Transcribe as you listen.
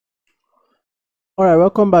All right,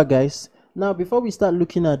 welcome back, guys. Now, before we start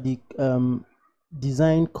looking at the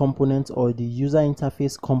design components or the user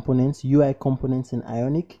interface components, UI components in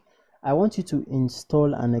Ionic, I want you to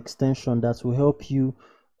install an extension that will help you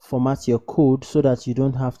format your code so that you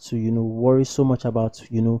don't have to, worry so much about,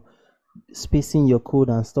 spacing your code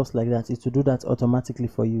and stuff like that. It will do that automatically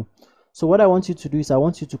for you. So what I want you to do is I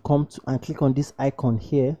want you to come to and click on this icon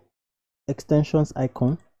here, extensions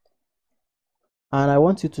icon, and I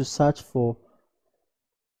want you to search for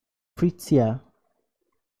prettier.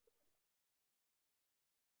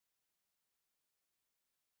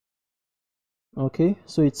 Okay,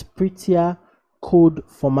 so it's prettier code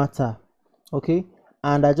formatter. Okay,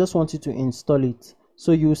 and I just want you to install it.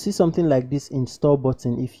 So you'll see something like this install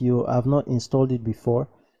button if you have not installed it before.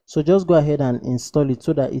 So just go ahead and install it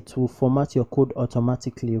so that it will format your code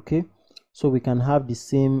automatically. Okay, so we can have the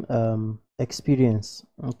same experience.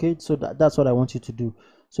 Okay, so that's what I want you to do.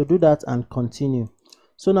 So do that and continue.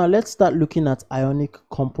 So now let's start looking at Ionic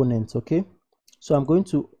components. Okay, so I'm going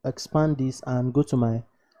to expand this and go to my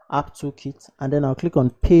app toolkit, and then I'll click on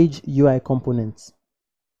page UI components.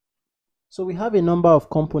 So we have a number of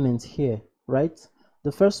components here, right?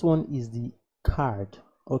 The first one is the card.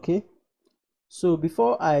 Okay, so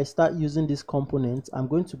before I start using this component, I'm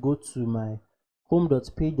going to go to my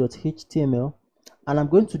home.page.html and I'm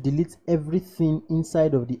going to delete everything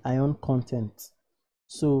inside of the Ion content.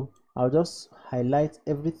 So I'll just highlight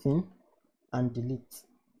everything and delete.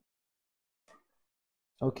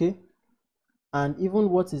 Okay, and even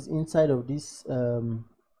what is inside of this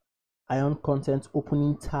Ion content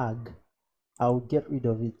opening tag, I'll get rid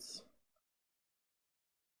of it.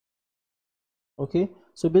 Okay,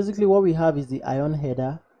 so basically what we have is the Ion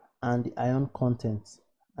header and the Ion content,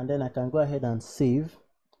 and then I can go ahead and save,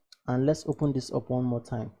 and let's open this up one more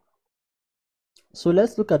time. So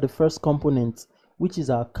let's look at the first component, which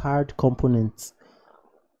is our card component.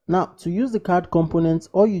 Now, to use the card component,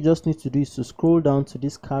 all you just need to do is to scroll down to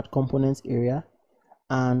this card components area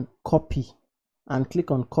and copy, and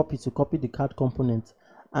click on copy to copy the card component.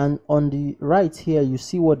 And on the right here, you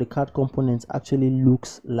see what the card component actually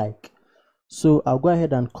looks like. So I'll go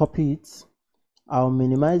ahead and copy it. I'll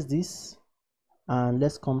minimize this, and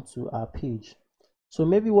let's come to our page. So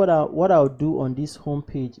maybe what I'll do on this home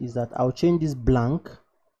page is that I'll change this blank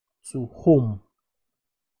to home.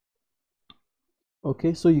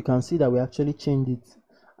 Okay, so you can see that we actually changed it.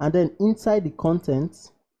 And then inside the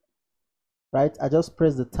content, right, I just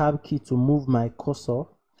press the tab key to move my cursor.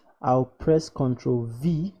 I'll press Ctrl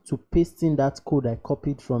V to paste in that code I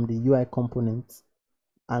copied from the UI component,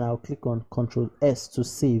 and I'll click on Ctrl S to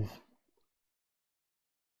save.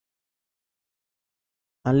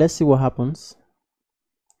 And let's see what happens.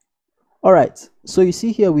 All right, so you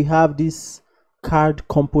see here we have this card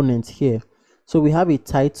component here. So we have a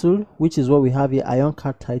title, which is what we have here, Ion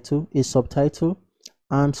card title, a subtitle,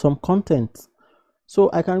 and some content. So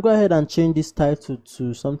I can go ahead and change this title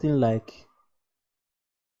to something like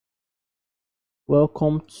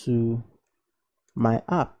welcome to my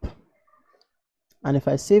app. And if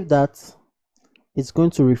I save that, it's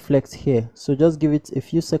going to reflect here. So just give it a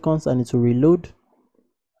few seconds and it will reload.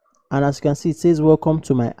 And as you can see, it says welcome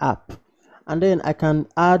to my app. And then I can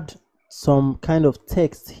add some kind of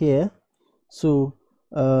text here. So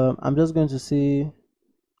I'm just going to say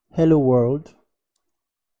hello world,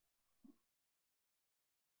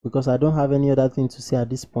 because I don't have any other thing to say at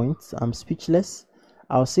this point. I'm speechless.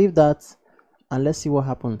 I'll save that and let's see what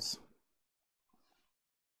happens.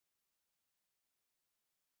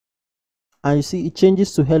 And you see it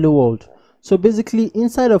changes to hello world. So basically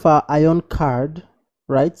inside of our Ion card,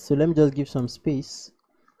 right, so let me just give some space,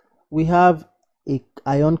 we have a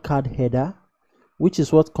Ion card header, which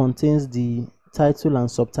is what contains the title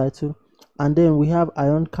and subtitle, and then we have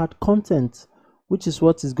Ion card content, which is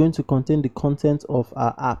what is going to contain the content of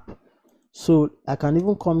our app. So I can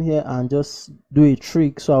even come here and just do a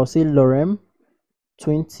trick. So I'll say lorem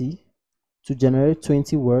 20 to generate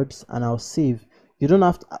 20 words, and I'll save. You don't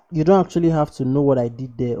actually have to know what I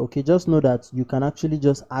did there. Okay, just know that you can actually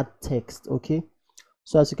just add text. Okay,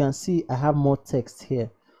 so as you can see, I have more text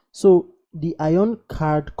here. So the Ion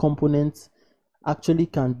card component actually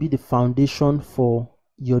can be the foundation for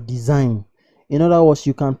your design. In other words,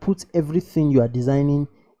 you can put everything you are designing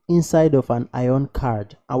inside of an Ion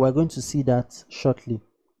card, and we're going to see that shortly.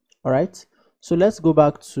 All right, so let's go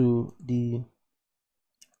back to the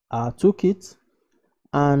toolkit,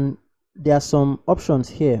 and there are some options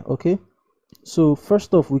here. Okay, so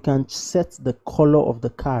first off, we can set the color of the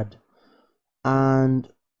card, and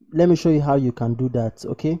let me show you how you can do that.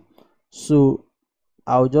 Okay, so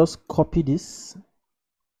I'll just copy this.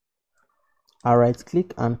 I'll right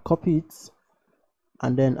click and copy it,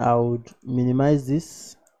 and then I would minimize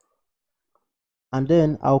this, and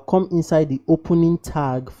then I'll come inside the opening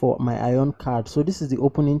tag for my Ion card. So this is the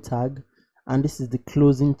opening tag and this is the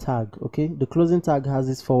closing tag. Okay, the closing tag has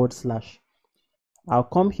this /. I'll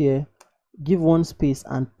come here, give one space,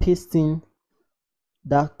 and paste in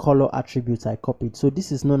that color attribute I copied. So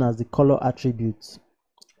this is known as the color attribute.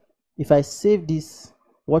 If I save this,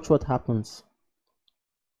 watch what happens.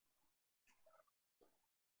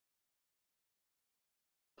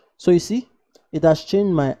 So you see, it has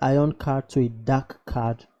changed my Ion card to a dark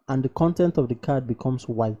card and the content of the card becomes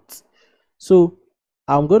white. So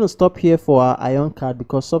I'm going to stop here for our Ion card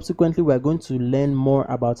because subsequently we're going to learn more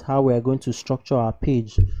about how we're going to structure our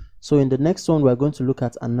page. So in the next one, we're going to look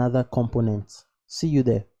at another component. See you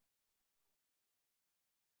there.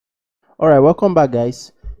 All right, welcome back,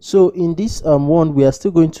 guys. So in this one, we are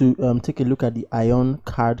still going to take a look at the Ion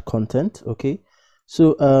card content. Okay.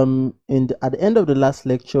 So at the end of the last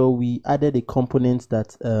lecture, we added a component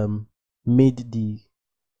that made the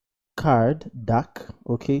card dark.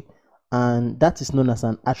 Okay, and that is known as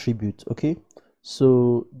an attribute. Okay,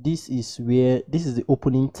 so this is the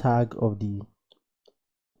opening tag of the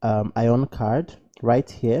Ion card right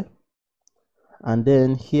here, and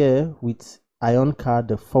then here with Ion card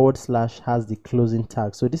the / has the closing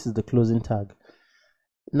tag. So this is the closing tag.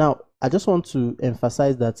 Now I just want to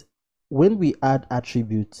emphasize that when we add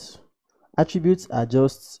attributes are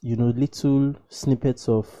just, you know, little snippets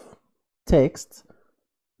of text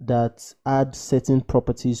that add certain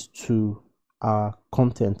properties to our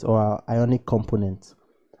content or our Ionic component,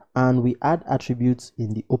 and we add attributes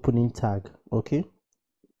in the opening tag. Okay,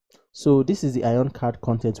 so this is the Ion card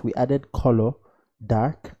content. We added color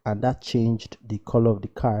dark, and that changed the color of the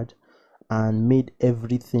card and made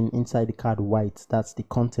everything inside the card white. That's the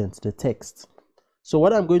content, the text. So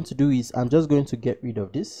what I'm going to do is I'm just going to get rid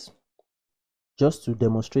of this just to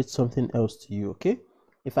demonstrate something else to you. Okay,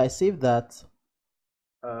 if I save that,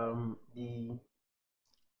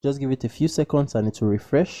 just give it a few seconds and it will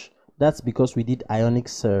refresh. That's because we did Ionic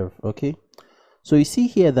serve. Okay, so you see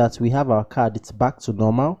here that we have our card. It's back to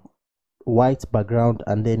normal, white background,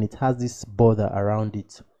 and then it has this border around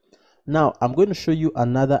it. Now I'm going to show you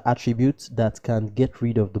another attribute that can get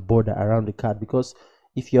rid of the border around the card, because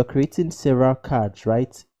if you're creating several cards,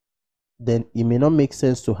 right, then it may not make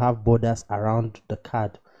sense to have borders around the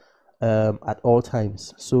card at all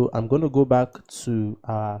times. So I'm going to go back to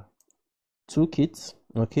our toolkit.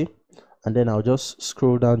 Okay, and then I'll just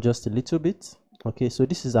scroll down just a little bit. Okay, so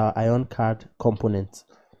this is our Ion card component.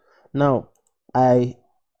 Now I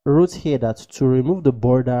wrote here that to remove the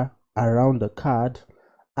border around the card,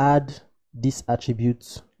 add this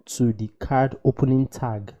attribute to the card opening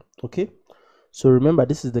tag. Okay, so remember,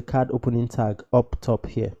 this is the card opening tag up top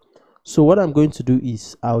here. So what I'm going to do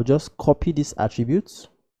is I'll just copy this attribute.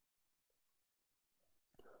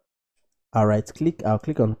 I'll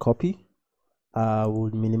click on copy. I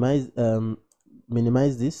will minimize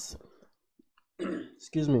this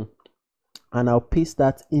excuse me, and I'll paste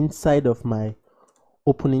that inside of my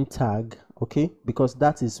opening tag. Okay, because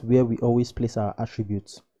that is where we always place our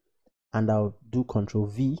attributes. And I'll do Ctrl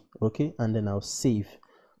V. Okay, and then I'll save.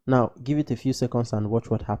 Now give it a few seconds and watch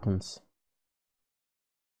what happens.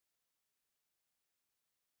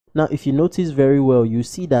 Now if you notice very well, you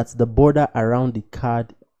see that the border around the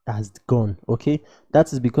card has gone. Okay,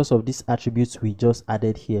 that is because of these attributes we just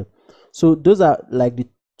added here. So those are like the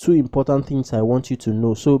two important things I want you to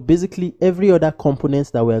know. So basically every other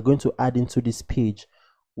component that we are going to add into this page,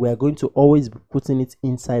 we are going to always be putting it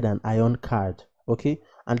inside an Ion card. Okay,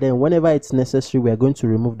 and then whenever it's necessary, we are going to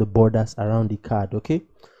remove the borders around the card. Okay,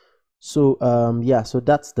 so yeah, so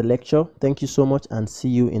that's the lecture. Thank you so much and see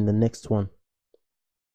you in the next one.